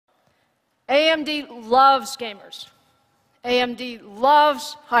AMD loves gamers. AMD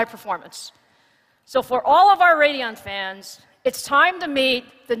loves high performance. So for all of our Radeon fans, it's time to meet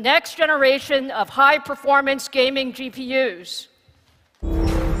the next generation of high-performance gaming GPUs.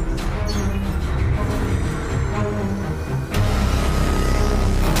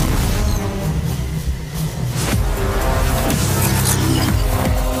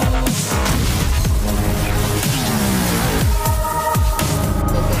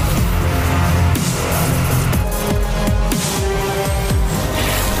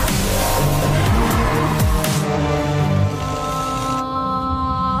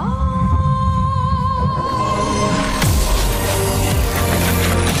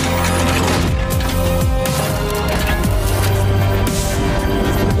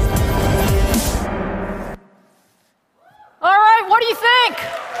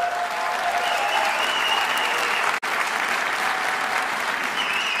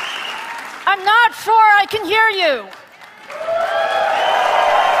 I'm not sure I can hear you.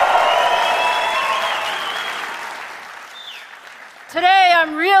 Today,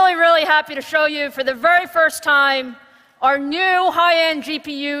 I'm really happy to show you for the very first time our new high-end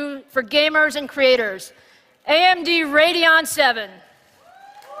GPU for gamers and creators, AMD Radeon VII.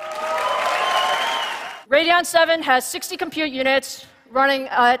 Radeon VII has 60 compute units running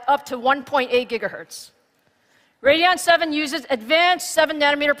at up to 1.8 gigahertz. Radeon VII uses advanced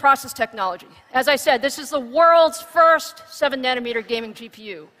 7-nanometer process technology. As I said, this is the world's first 7-nanometer gaming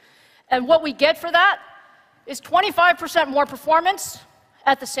GPU. And what we get for that is 25% more performance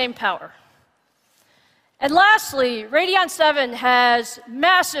at the same power. And lastly, Radeon VII has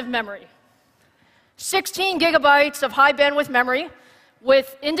massive memory. 16 gigabytes of high bandwidth memory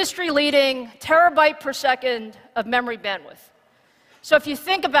with industry-leading terabyte per second of memory bandwidth. So if you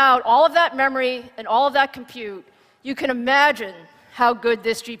think about all of that memory and all of that compute, you can imagine how good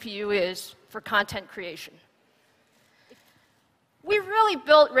this GPU is for content creation. We really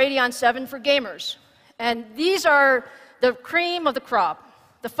built Radeon VII for gamers, and these are the cream of the crop,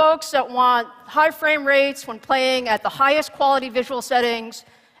 the folks that want high frame rates when playing at the highest quality visual settings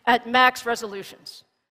at max resolutions.